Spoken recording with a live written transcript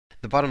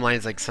The bottom line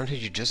is, like,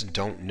 sometimes you just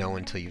don't know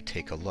until you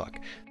take a look.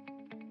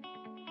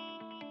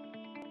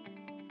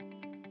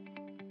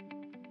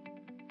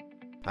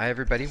 Hi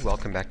everybody,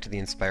 welcome back to the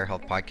Inspire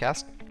Health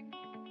Podcast.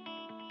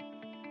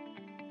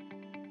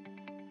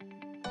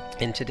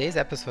 In today's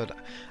episode,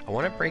 I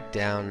want to break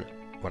down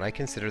what I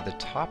consider the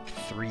top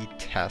 3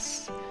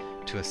 tests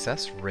to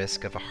assess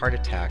risk of a heart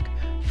attack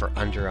for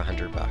under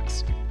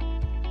 $100.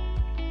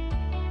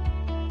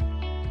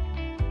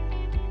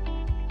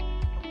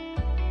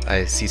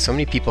 I see so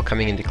many people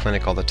coming into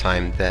clinic all the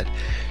time that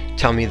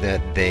tell me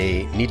that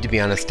they need to be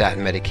on a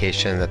statin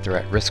medication, that they're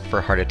at risk for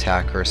a heart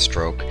attack or a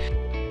stroke.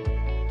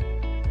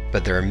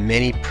 But there are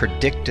many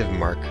predictive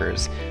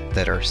markers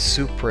that are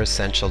super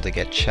essential to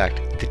get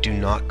checked that do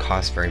not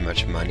cost very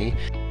much money.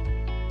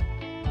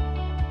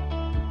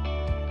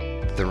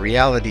 The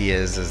reality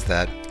is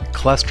that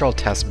cholesterol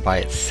test by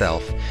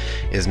itself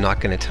is not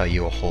going to tell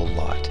you a whole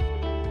lot.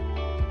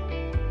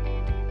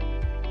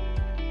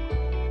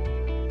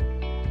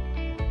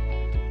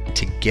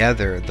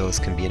 Together, those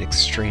can be an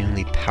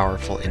extremely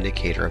powerful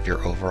indicator of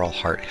your overall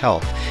heart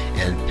health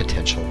and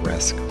potential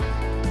risk.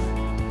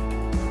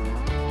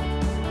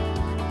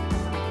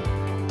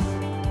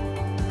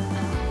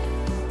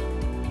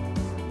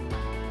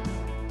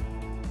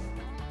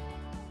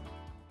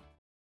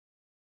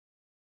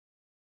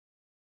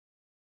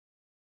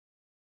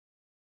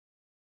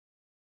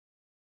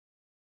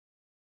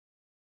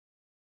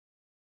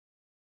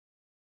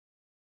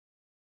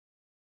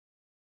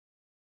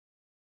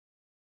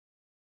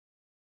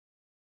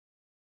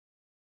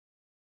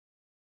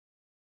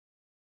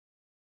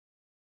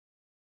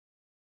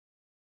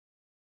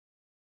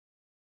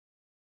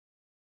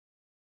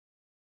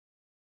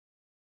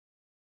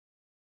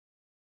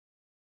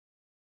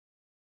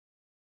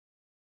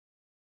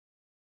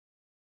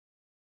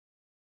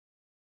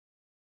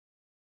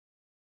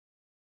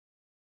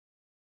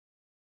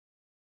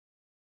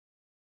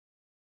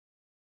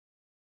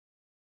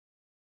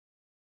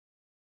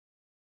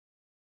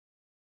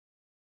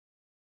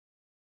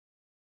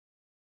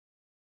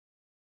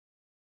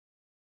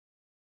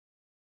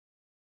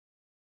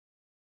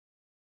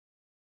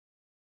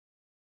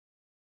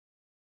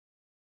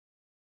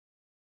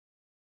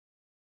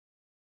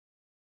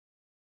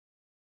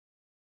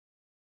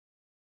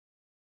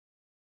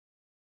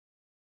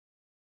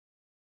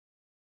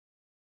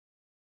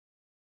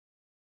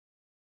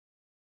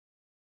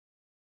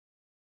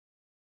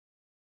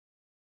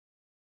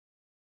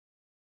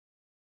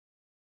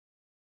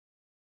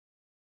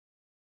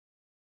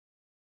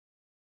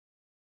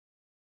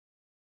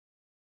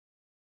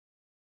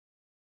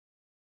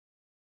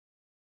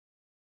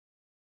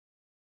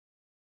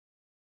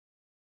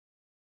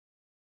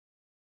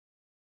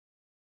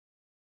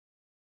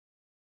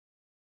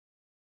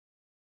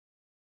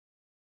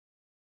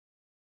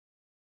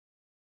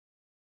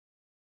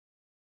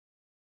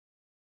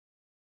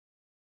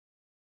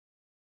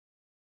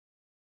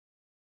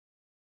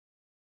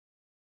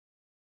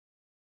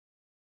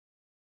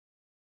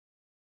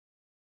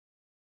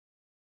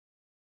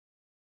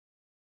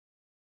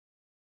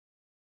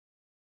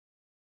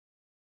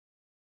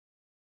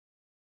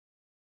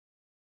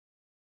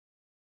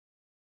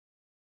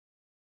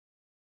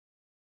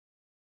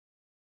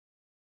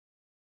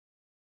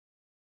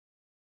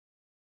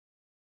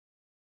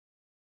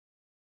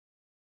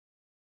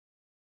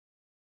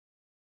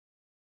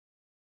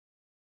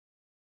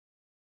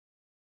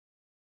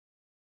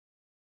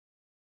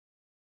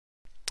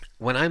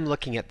 When I'm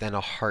looking at then a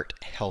heart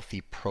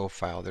healthy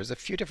profile, there's a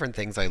few different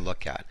things I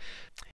look at.